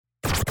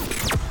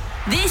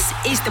This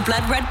is the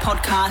Blood Red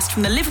podcast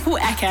from the Liverpool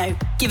Echo,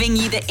 giving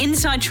you the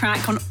inside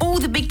track on all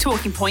the big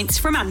talking points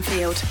from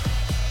Anfield.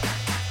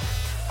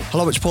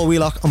 Hello, it's Paul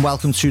Wheelock and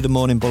welcome to the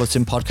Morning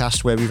Bulletin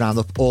podcast, where we round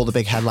up all the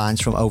big headlines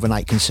from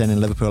overnight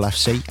concerning Liverpool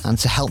FC. And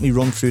to help me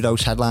run through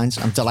those headlines,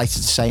 I'm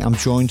delighted to say I'm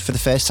joined for the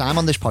first time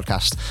on this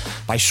podcast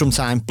by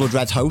sometime Blood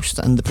Red host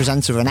and the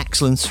presenter of an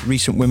excellent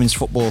recent women's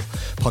football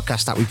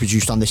podcast that we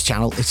produced on this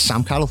channel. It's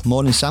Sam Carroll.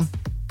 Morning, Sam.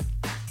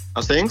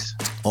 How's things?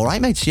 All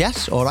right, mate.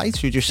 Yes, all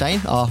right. You're just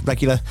saying our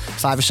regular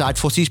five-a-side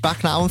footy's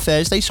back now on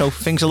Thursday, so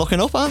things are looking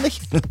up, aren't they?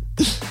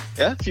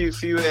 Yeah, a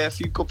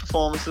few good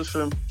performances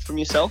from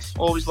yourself.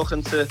 Always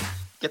looking to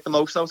get the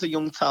most out of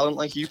young talent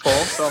like you, Paul.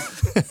 So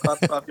glad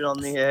to have you on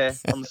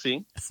the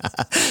scene.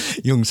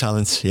 Young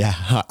talent,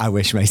 yeah. I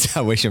wish, mate.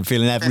 I wish. I'm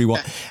feeling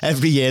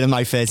every year in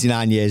my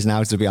 39 years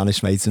now, to be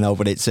honest, mate. No,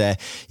 but it's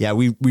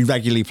we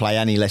regularly play.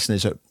 Any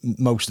listeners,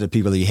 most of the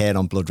people that you hear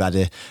on Blood Red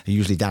are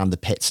usually down the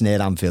pits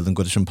near Anfield and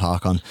Goodison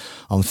Park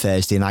on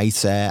Thursday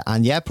night.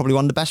 And yeah, probably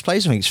one of the best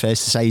players. I think it's fair to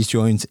say he's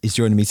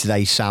joining me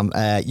today, Sam.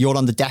 You're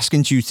on the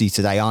desking duty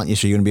today, aren't you?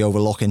 So you're going to be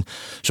overlooking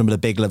some of the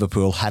big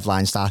Liverpool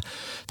headlines that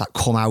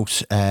come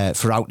out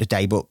throughout the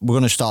day. But we're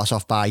going to start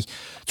off by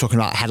talking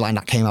about a headline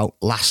that came out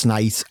last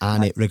night,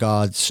 and it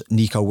regards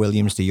Nico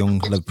Williams, the young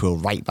Liverpool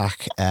right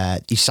back.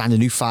 He signed a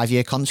new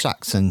 5-year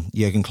contract, and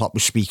Jurgen Klopp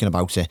was speaking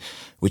about it,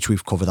 which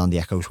we've covered on the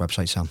Echo's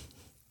website, Sam.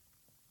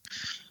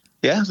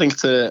 Yeah, I think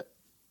it's a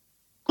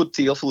good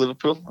deal for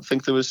Liverpool. I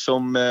think there was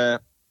some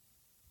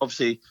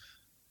obviously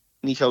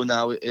Nico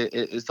now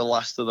is the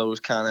last of those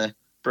kind of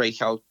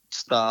breakout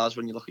stars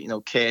when you look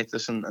at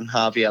Curtis and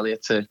Harvey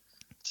Elliott to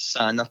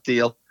sign that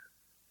deal.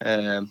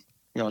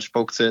 I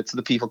spoke to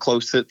the people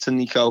close to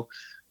Nico,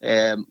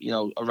 around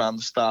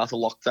the start of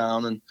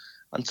lockdown,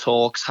 and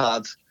talks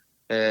had,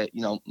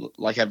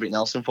 like everything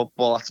else in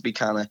football, had to be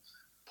kind of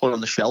put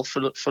on the shelf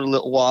for a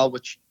little while,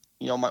 which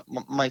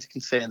might have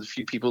concerned a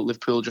few people at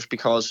Liverpool, just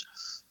because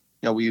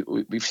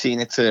we've seen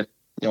it to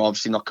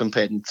obviously not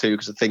comparing the two,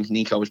 because I think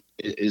Nico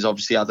is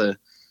obviously had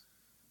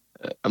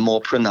a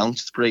more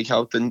pronounced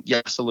breakout than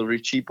Yasser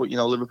Larouci, but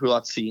Liverpool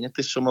had seen it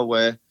this summer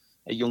where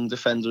a young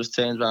defender has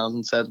turned around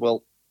and said,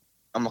 well,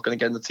 I'm not going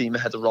to get in the team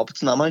ahead of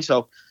Robertson, am I?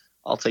 So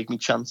I'll take my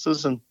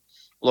chances. And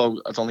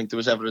although I don't think there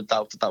was ever a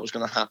doubt that was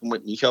going to happen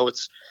with Nico,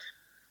 it's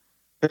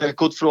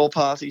good for all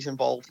parties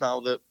involved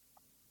now that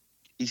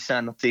he's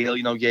signed that deal.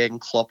 Jurgen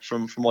Klopp,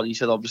 from what he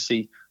said,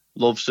 obviously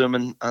loves him,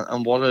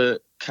 and what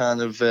a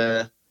kind of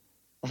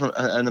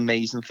an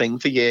amazing thing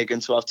for Jurgen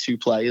to have two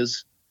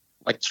players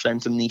like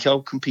Trent and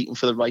Nico competing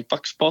for the right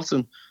back spot.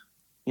 And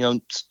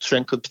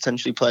Trent could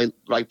potentially play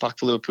right back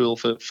for Liverpool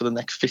for the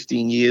next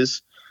 15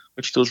 years,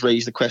 which does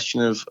raise the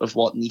question of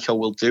what Nico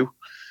will do.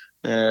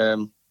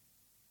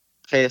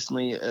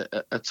 Personally,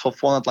 a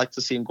tough one. I'd like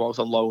to see him go out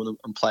on loan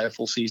and play a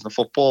full season of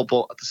football,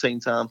 but at the same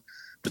time,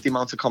 with the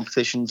amount of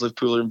competitions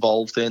Liverpool are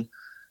involved in,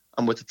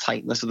 and with the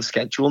tightness of the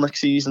schedule next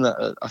season,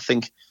 I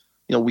think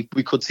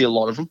we could see a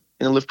lot of them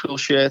in a Liverpool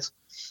shirt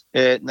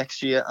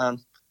next year. And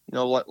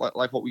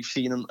like what we've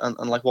seen,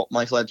 and like what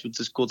Michael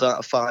Edwards is good at,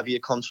 a 5-year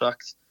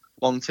contract,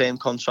 long-term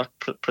contract,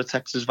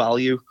 protects his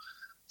value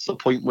to the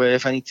point where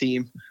if any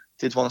team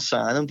did want to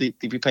sign him, they'd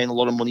be paying a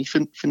lot of money for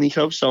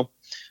Nico. So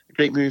a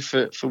great move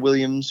for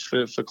Williams,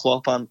 for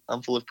Klopp, and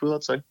for Liverpool,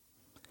 I'd say.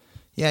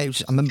 Yeah, I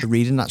remember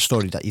reading that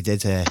story that you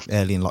did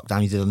early in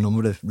lockdown. You did a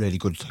number of really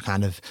good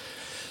kind of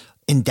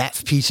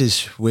in-depth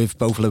pieces with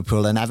both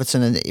Liverpool and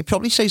Everton, and it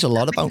probably says a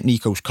lot about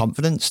Nico's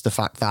confidence, the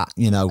fact that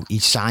he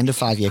signed a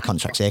 5-year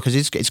contract here, because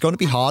it's going to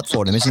be hard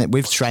for him, isn't it?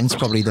 With Trent,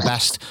 probably the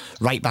best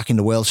right back in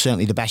the world,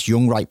 certainly the best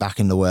young right back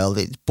in the world,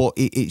 but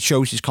it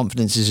shows his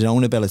confidence in his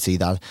own ability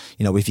that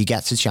if he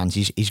gets a chance,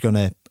 he's going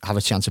to have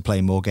a chance of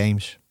playing more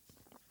games.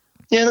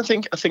 Yeah,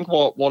 and I think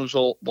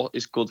what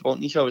is good about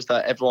Nico is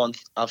that everyone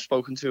I've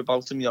spoken to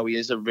about him, he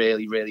is a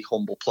really, really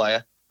humble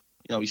player.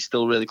 He's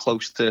still really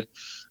close to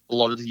a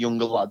lot of the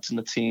younger lads in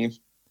the team.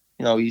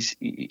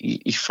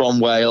 He's from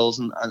Wales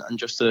and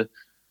just a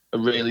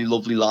really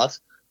lovely lad.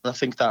 And I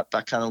think that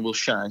kind of will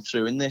shine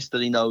through in this,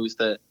 that he knows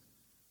that,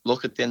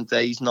 look, at the end of the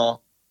day,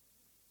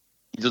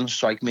 he doesn't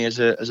strike me as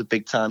a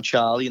big time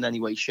Charlie in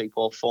any way, shape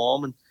or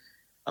form.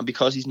 And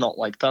because he's not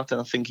like that, then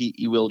I think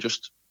he will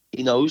just,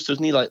 he knows,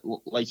 doesn't he? Like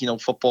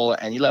football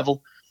at any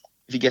level,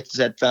 if he gets his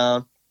head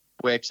down,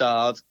 works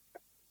hard,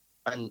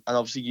 and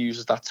obviously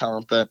uses that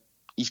talent that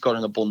he's got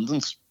in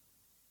abundance,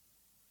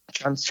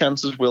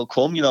 chances will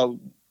come. There'll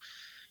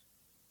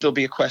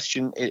be a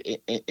question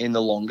in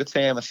the longer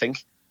term, I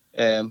think,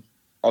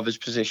 of his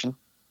position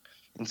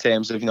in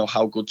terms of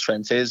how good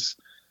Trent is.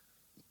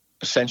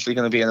 Essentially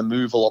going to be a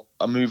movable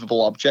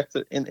object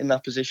in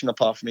that position,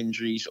 apart from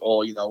injuries,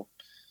 or I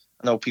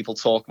know people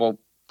talk about,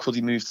 could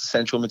he move to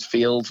central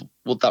midfield?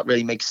 Would that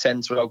really make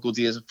sense with how good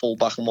he is at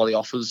fullback and what he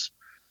offers?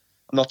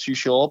 I'm not too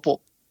sure, but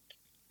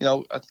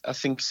I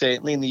think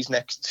certainly in these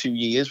next 2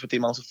 years, with the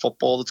amount of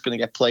football that's going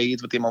to get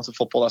played, with the amount of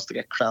football that's to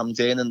get crammed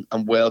in,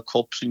 and World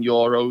Cups and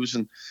Euros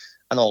and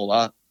all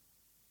that,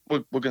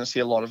 we're going to see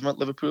a lot of him at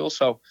Liverpool.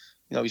 So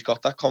he's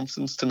got that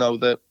confidence to know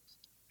that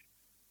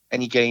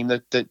any game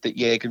that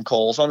Jurgen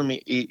calls on him,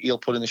 he'll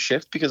put in a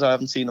shift, because I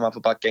haven't seen him have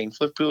a bad game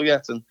for Liverpool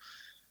yet. And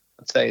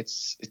I'd say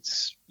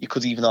it's you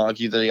could even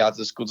argue that he had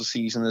as good a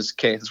season as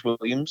Curtis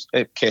Jones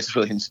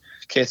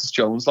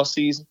last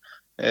season.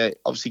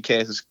 Obviously,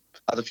 Curtis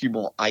had a few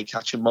more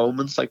eye-catching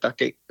moments, like that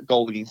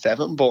goal against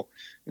Everton, but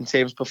in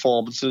terms of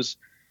performances,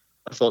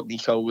 I thought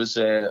Nico was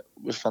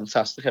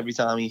fantastic every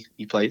time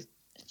he played.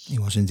 He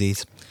was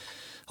indeed.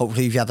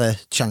 Hopefully you've had a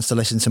chance to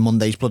listen to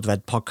Monday's Blood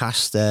Red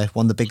podcast.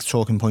 One of the big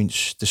talking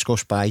points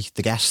discussed by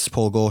the guests,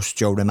 Paul Gorst,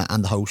 Joe Rimmer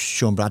and the host,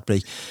 Sean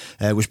Bradbury,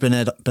 was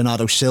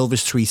Bernardo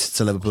Silva's tweet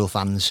to Liverpool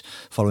fans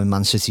following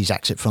Man City's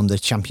exit from the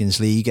Champions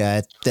League.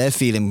 Their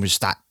feeling was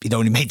that he'd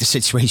only made the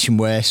situation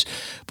worse,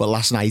 but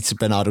last night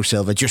Bernardo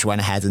Silva just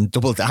went ahead and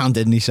doubled down,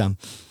 didn't he, Sam?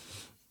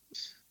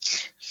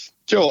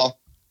 Sure.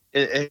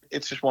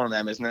 It's just one of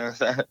them, isn't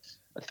it? I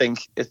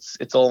think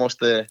it's almost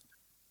the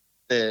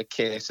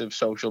case of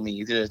social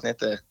media,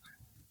 isn't it?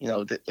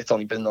 It's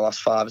only been in the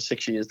last 5 or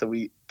 6 years that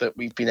we've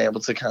been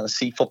able to kind of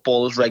see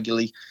footballers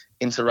regularly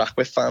interact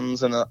with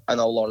fans, and I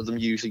know a lot of them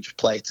usually just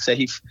play it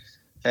safe.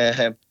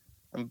 But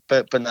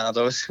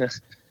Bernardo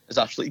has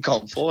absolutely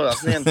gone for it,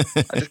 hasn't he?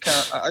 And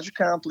I just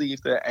can't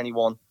believe that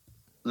anyone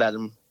let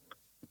him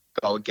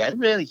go again.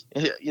 Really,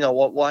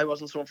 why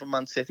wasn't someone from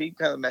Man City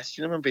kind of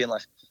messaging him and being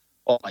like,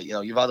 "Oh,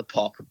 you've had a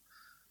pop.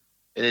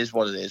 It is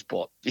what it is,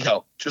 but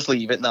just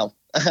leave it now."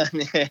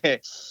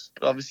 But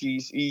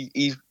obviously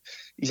he's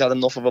had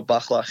enough of a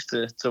backlash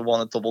to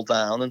want to double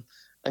down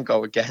and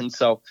go again.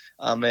 So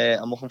I'm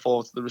looking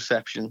forward to the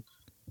reception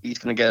he's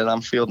going to get at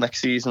Anfield next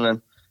season.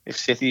 And if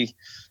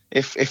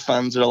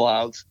fans are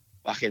allowed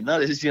back in,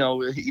 that is,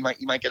 he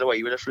might get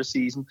away with it for a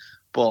season.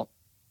 But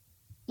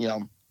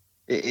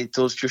it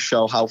does just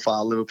show how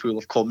far Liverpool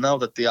have come now,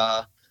 that they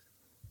are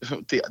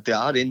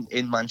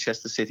in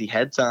Manchester City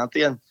heads, aren't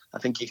they? And I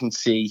think you can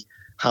see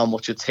how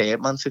much it's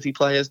hurt Man City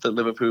players that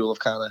Liverpool have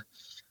kind of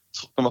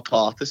took them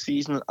apart this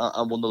season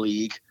and won the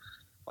league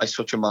by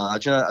such a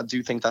margin. I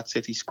do think that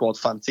City squad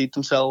fancied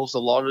themselves a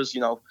lot as,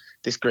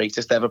 this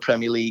greatest ever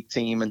Premier League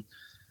team, and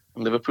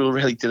Liverpool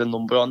really did a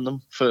number on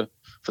them for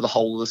the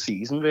whole of the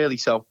season, really.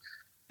 So,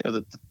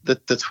 the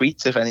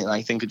tweets, if anything,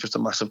 I think are just a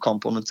massive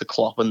compliment to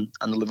Klopp and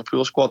the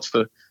Liverpool squads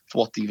for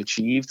what they've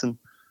achieved and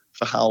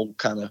for how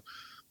kind of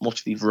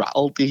much they've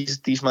rattled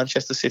these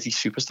Manchester City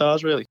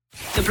superstars, really.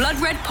 The Blood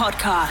Red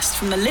Podcast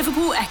from the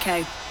Liverpool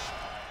Echo.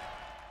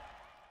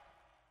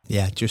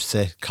 Yeah, just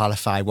to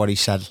clarify what he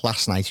said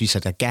last night, he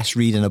said, I guess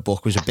reading a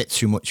book was a bit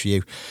too much for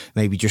you.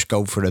 Maybe just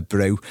go for a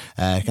brew.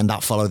 And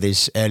that followed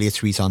his earlier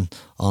tweet on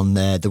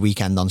the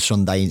weekend on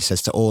Sunday. It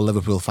says, to all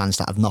Liverpool fans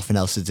that have nothing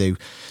else to do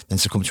than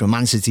to come to a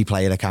Man City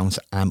player account,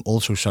 I'm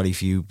also sorry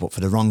for you, but for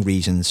the wrong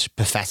reasons.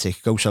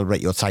 Pathetic. Go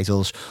celebrate your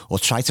titles or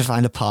try to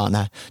find a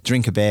partner,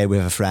 drink a beer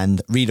with a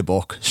friend, read a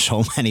book.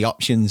 So many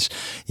options.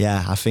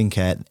 Yeah, I think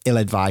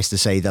ill-advised to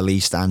say the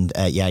least. And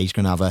he's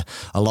going to have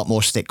a lot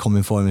more stick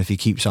coming for him if he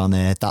keeps on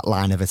that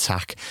line of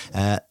attack.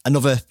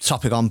 Another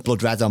topic on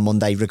Blood Red on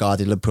Monday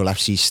regarding Liverpool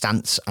FC's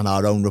stance and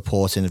our own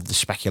reporting of the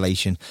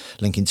speculation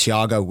linking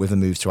Thiago with a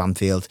move to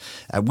Anfield.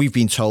 We've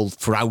been told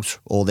throughout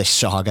all this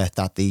saga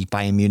that the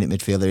Bayern Munich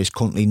midfielder is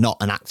currently not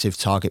an active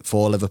target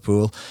for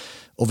Liverpool.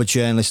 Other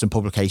journalists and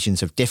publications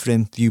have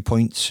differing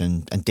viewpoints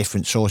and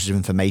different sources of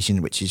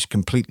information, which is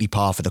completely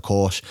par for the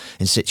course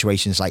in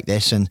situations like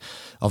this. And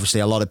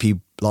obviously a lot of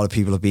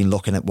people have been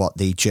looking at what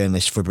the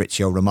journalist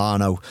Fabrizio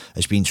Romano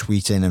has been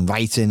tweeting and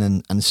writing,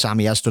 and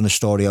Sammy has done a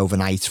story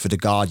overnight for The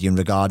Guardian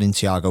regarding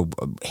Thiago,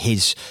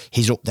 his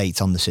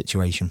update on the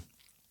situation.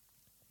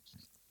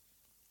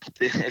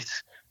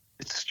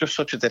 It's just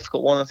such a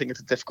difficult one. I think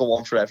it's a difficult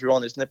one for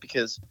everyone, isn't it?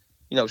 Because,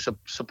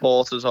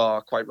 supporters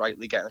are quite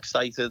rightly getting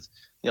excited,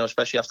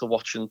 especially after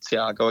watching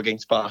Thiago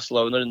against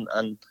Barcelona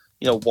and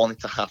want it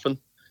to happen.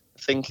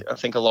 I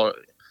think a lot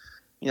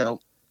of,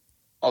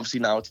 obviously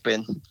now it's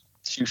been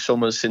 2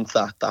 summers since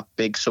that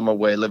big summer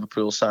where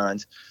Liverpool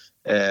signed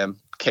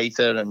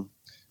Keita and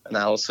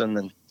Alisson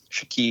and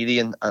Shaqiri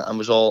and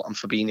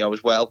Fabinho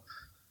as well.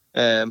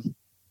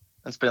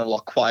 It's been a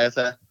lot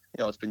quieter.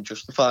 It's been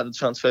justified in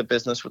transfer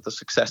business with the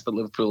success that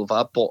Liverpool have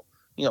had, but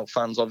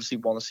fans obviously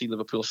want to see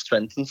Liverpool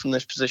strengthened from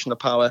this position of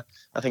power.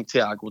 I think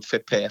Thiago would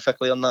fit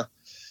perfectly on that.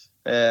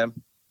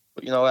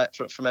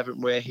 But from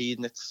everything we're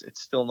hearing, it's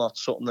still not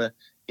something that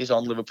is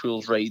on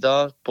Liverpool's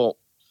radar. But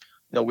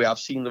we have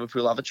seen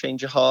Liverpool have a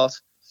change of heart.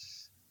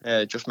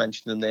 Just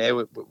mentioned in there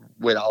with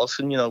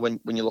Alisson.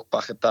 When you look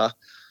back at that,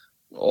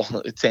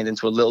 it turned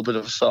into a little bit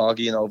of a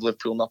saga. Of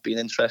Liverpool not being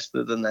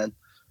interested, and then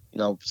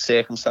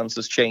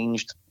circumstances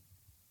changed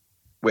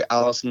with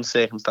Alisson.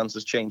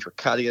 Circumstances changed with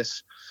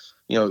Karius.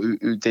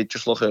 Who did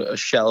just look a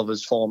shell of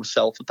his former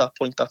self at that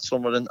point that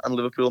summer, and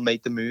Liverpool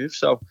made the move.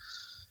 So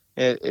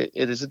it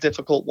is a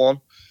difficult one,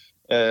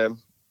 and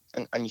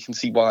you can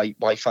see why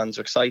fans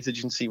are excited.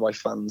 You can see why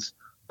fans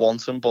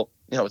want him, but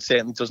it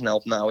certainly doesn't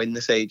help now in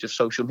this age of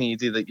social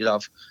media that you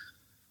have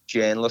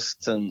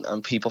journalists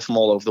and people from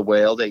all over the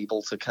world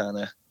able to kind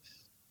of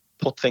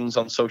put things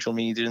on social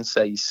media and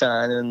say he's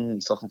signing,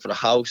 he's looking for a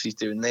house, he's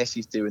doing this,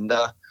 he's doing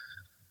that.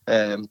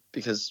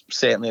 because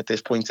certainly at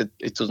this point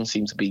it doesn't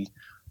seem to be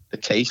the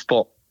case.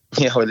 But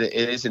it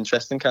is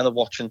interesting kind of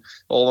watching,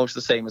 almost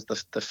the same as the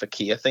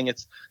Fekir thing.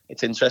 It's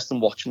interesting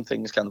watching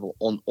things kind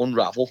of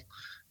unravel,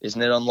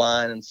 isn't it,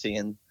 online, and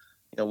seeing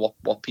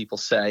what people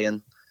say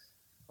and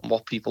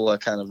what people are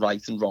kind of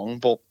right and wrong.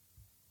 But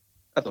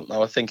I don't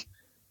know. I think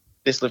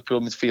this Liverpool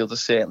midfield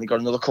has certainly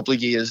got another couple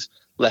of years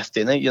left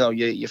in it.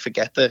 You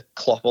forget that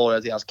Klopp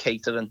already has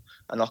Keita and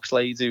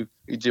Oxlade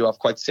who do have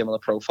quite similar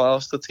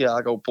profiles to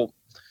Thiago, but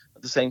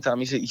at the same time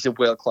he's a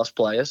world-class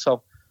player. So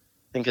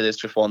I think it is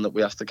just one that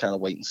we have to kind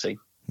of wait and see.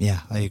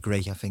 Yeah, I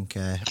agree. I think,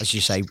 as you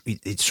say,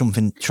 it's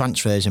something,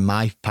 transfers in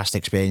my past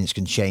experience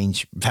can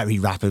change very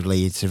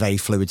rapidly. It's a very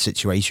fluid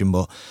situation,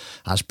 but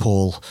as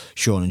Paul,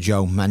 Sean and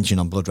Joe mentioned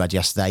on Blood Red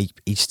yesterday,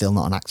 he's still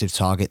not an active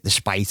target,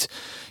 despite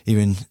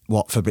even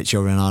what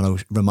Fabrizio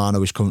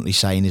Romano is currently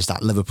saying is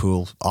that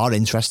Liverpool are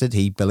interested,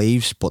 he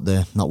believes, but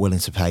they're not willing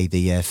to pay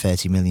the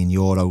 30 million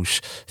euros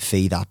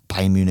fee that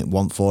Bayern Munich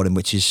want for him,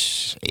 which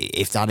is,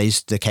 if that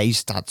is the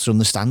case, that's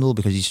understandable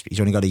because he's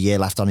only got a year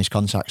left on his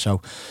contract.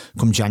 So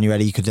come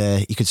January,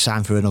 he could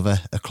sign for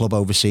a club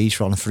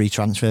overseas on a free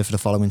transfer for the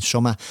following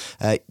summer.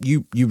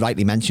 You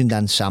rightly mentioned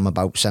then, Sam,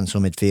 about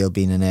central midfield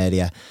being an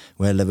area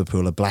where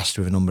Liverpool are blessed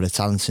with a number of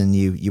talents, and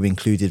you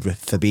included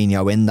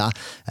Fabinho in that.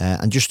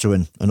 And just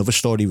through another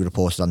story we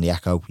reported on the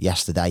Echo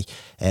yesterday,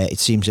 it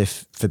seems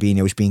if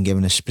Fabinho has been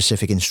given a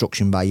specific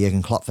instruction by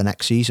Jurgen Klopp for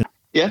next season.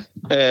 Yeah,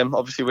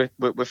 obviously with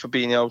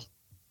Fabinho,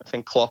 I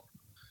think Klopp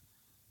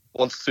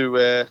wants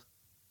to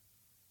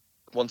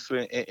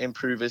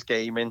improve his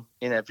game in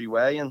every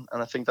way, and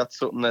I think that's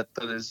something that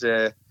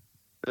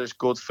is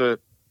good for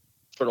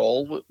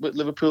all with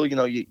Liverpool. You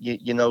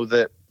know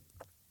that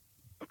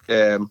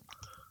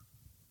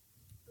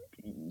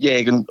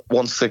Jurgen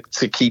wants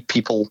to keep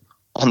people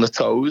on the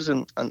toes,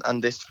 and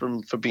this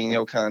from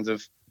Fabinho kind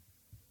of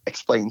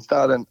explains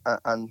that,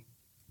 and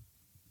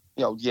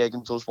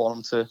Jurgen does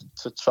want him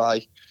to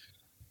try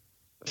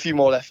a few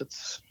more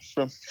efforts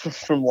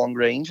from long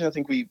range, and I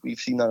think we've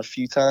seen that a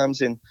few times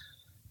in.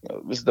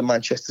 It was the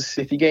Manchester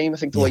City game. I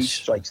think the way he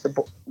strikes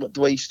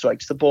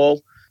the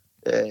ball,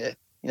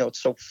 it's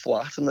so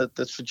flat, and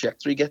the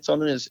trajectory he gets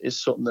on it is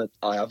something that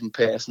I haven't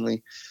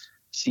personally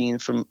seen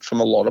from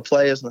a lot of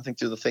players. And I think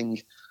the other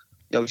thing,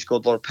 he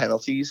scored a lot of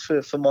penalties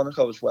for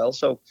Monaco as well,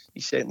 so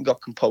he's certainly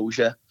got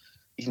composure.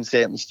 He can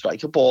certainly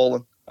strike a ball,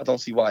 and I don't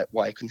see why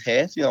it can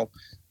hurt.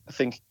 I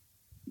think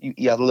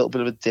he had a little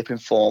bit of a dip in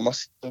form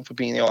last season for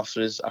Fabinho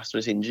after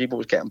his injury, but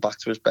was getting back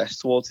to his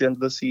best towards the end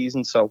of the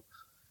season. So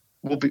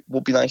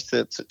would be nice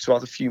to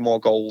add a few more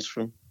goals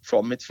from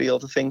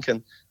midfield, I think,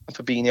 and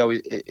Fabinho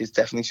is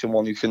definitely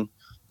someone who can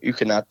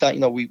add that.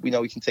 We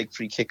know he can take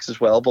free kicks as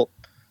well, but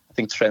I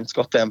think Trent's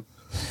got them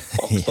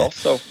boxed off.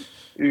 So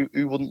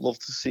who wouldn't love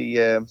to see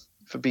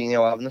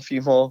Fabinho having a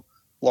few more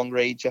long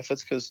range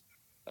efforts? Because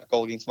that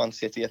goal against Man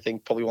City, I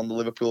think, probably one of the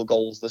Liverpool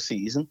goals of the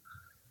season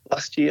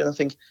last year. And I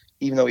think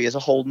even though he is a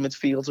holding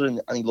midfielder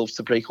and he loves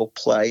to break up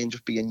play and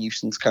just be a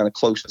nuisance kind of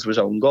closer to his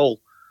own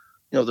goal,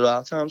 there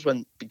are times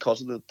when,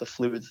 because of the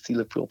fluidity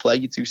Liverpool play,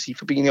 you do see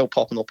Fabinho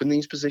popping up in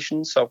these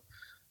positions. So,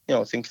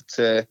 I think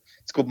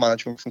it's good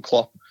management from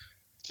Klopp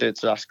to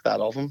ask that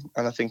of him.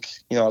 And I think,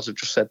 as I've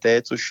just said there,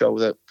 it does show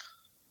that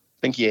I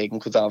think Jurgen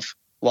could have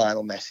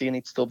Lionel Messi and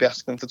he'd still be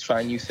asking him to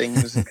try new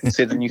things and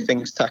consider new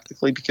things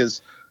tactically,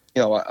 because,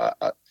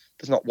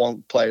 there's not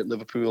one player at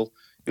Liverpool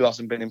who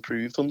hasn't been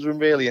improved under him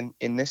really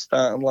in this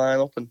starting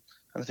lineup. And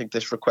I think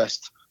this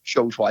request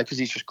shows why, because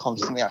he's just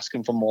constantly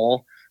asking for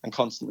more and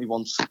constantly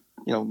wants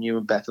new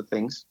and better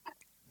things.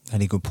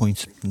 Very good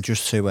point. And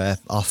just to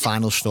our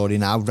final story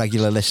now,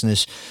 regular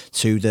listeners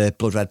to the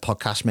Blood Red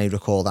podcast may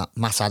recall that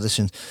Matt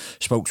Addison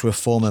spoke to a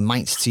former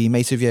Mainz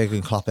teammate of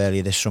Jurgen Klopp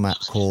earlier this summer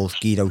called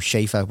Guido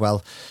Schaefer.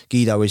 Well,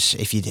 Guido is,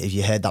 if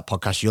you heard that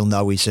podcast, you'll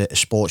know he's a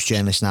sports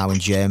journalist now in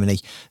Germany,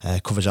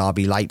 covers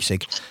RB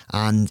Leipzig,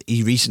 and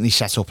he recently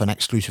set up an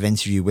exclusive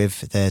interview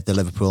with the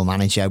Liverpool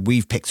manager.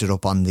 We've picked it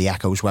up on the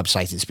Echo's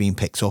website. It's been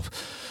picked up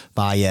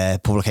by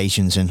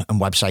publications and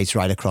websites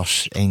right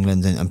across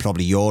England and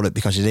probably Europe,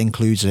 because it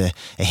includes a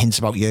hint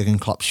about Jurgen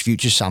Klopp's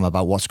future, Sam,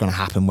 about what's going to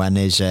happen when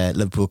his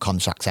Liverpool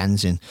contract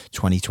ends in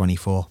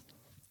 2024.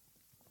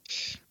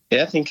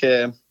 Yeah, I think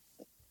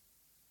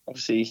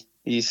obviously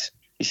he's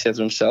said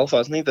to himself,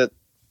 hasn't he, that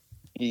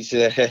he's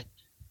going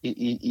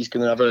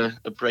to have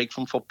a break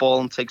from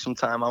football and take some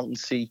time out and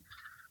see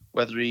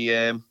whether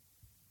he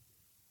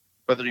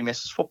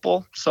misses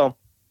football. So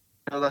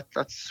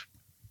that's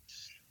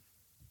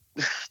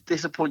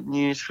disappointing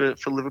news for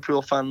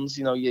Liverpool fans.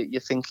 You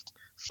think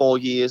 4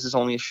 years is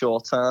only a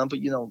short time, but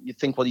you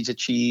think what he's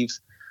achieved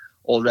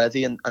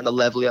already and the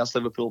level he has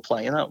Liverpool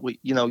playing at.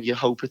 You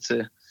hope it's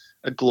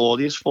a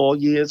glorious 4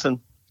 years, and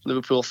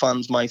Liverpool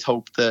fans might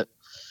hope that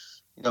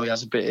he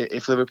has a bit.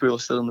 If Liverpool are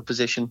still in the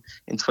position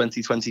in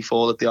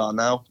 2024 that they are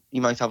now,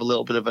 he might have a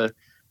little bit of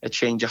a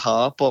change of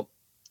heart. But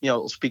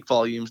it'll speak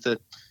volumes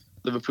that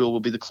Liverpool will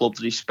be the club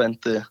that he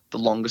spent the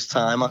longest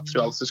time at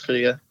throughout his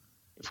career,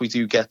 if we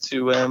do get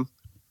to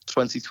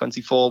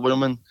 2024 with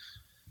him. And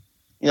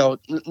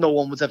no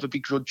one would ever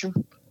begrudge him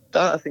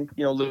that. I think,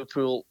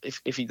 Liverpool,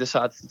 if he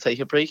decides to take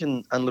a break,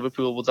 and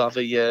Liverpool would have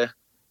a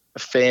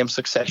firm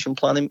succession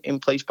plan in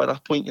place by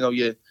that point.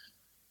 You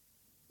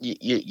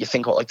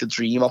think about like the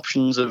dream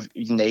options of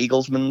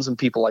Nagelsmann's and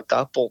people like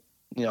that, but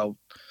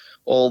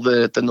all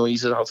the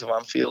noises out of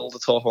Anfield, the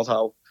talk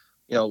about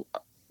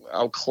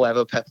how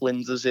clever Pep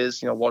Lijnders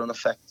is, what an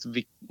effect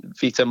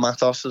Vita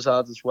Matos has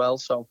had as well.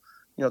 So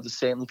there's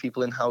certainly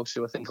people in house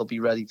who I think will be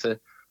ready to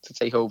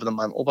take over the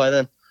mantle by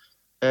then.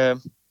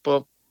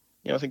 But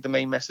I think the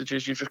main message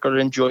is you've just got to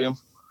enjoy them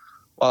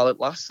while it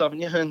lasts, haven't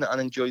you? And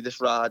enjoy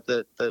this ride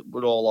that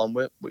we're all on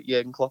with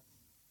Jurgen Klopp.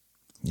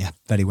 Yeah,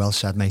 very well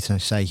said, mate. I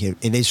say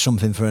it is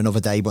something for another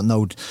day, but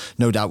no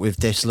doubt with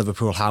this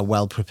Liverpool, how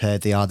well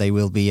prepared they are, they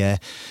will be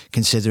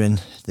considering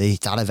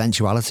that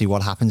eventuality,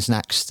 what happens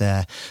next.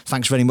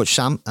 Thanks very much,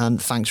 Sam, and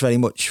thanks very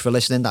much for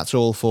listening. That's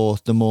all for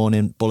the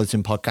Morning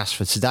Bulletin podcast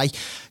for today.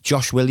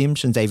 Josh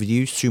Williams and David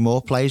Hughes, 2 more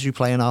players who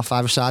play on our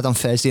five-a-side on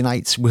Thursday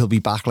nights, will be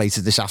back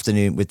later this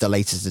afternoon with the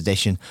latest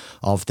edition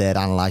of their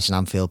Analysing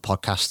Anfield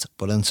podcast.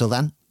 But until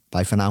then,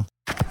 bye for now.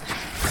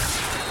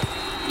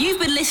 You've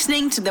been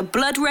listening to the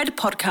Blood Red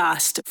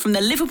podcast from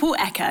the Liverpool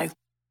Echo.